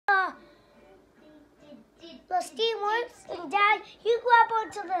the steam works, and Dad, you grab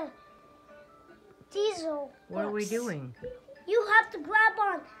onto the diesel. What are we works. doing? You have to grab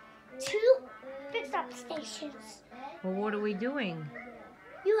on 2 fix-up stations. Well, what are we doing?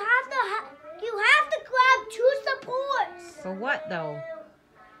 You have to grab 2 supports. For what, though?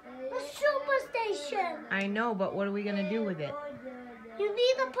 The superstation. I know, but what are we going to do with it? You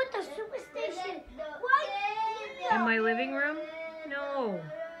need to put the superstation right here. In my living room? No.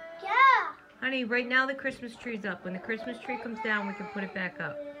 Yeah. Honey, right now the Christmas tree's up. When the Christmas tree comes down, we can put it back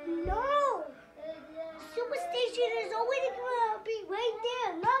up. No. Superstation is always going to be right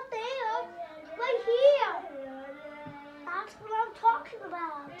there. Not there. Right here. That's what I'm talking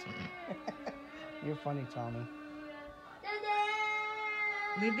about. You're funny, Tommy.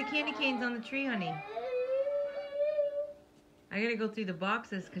 Leave the candy canes on the tree, honey. I gotta go through the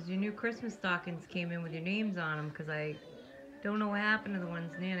boxes because your new Christmas stockings came in with your names on them because I don't know what happened to the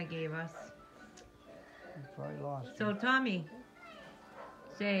ones Nana gave us. You probably lost. So, Tommy,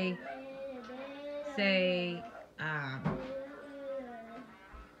 say,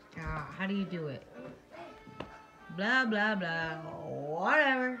 how do you do it? Blah, blah, blah,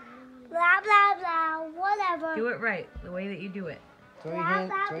 whatever. Blah, blah, blah, whatever. Do it right, the way that you do it. Throw your,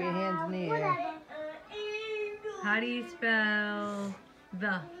 throw your hands in the air. Whatever. How do you spell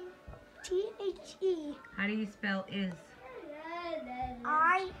the? T-H-E. How do you spell is?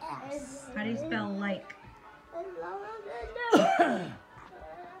 I-S. How do you spell like?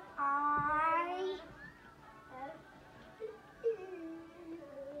 I.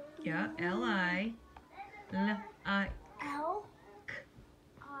 Yeah, L-I. L-I. L.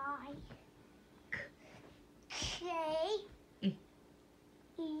 I. K. E.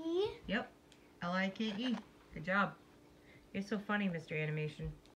 E. Yep, L-I-K-E. Good job. You're so funny, Mr. Animation.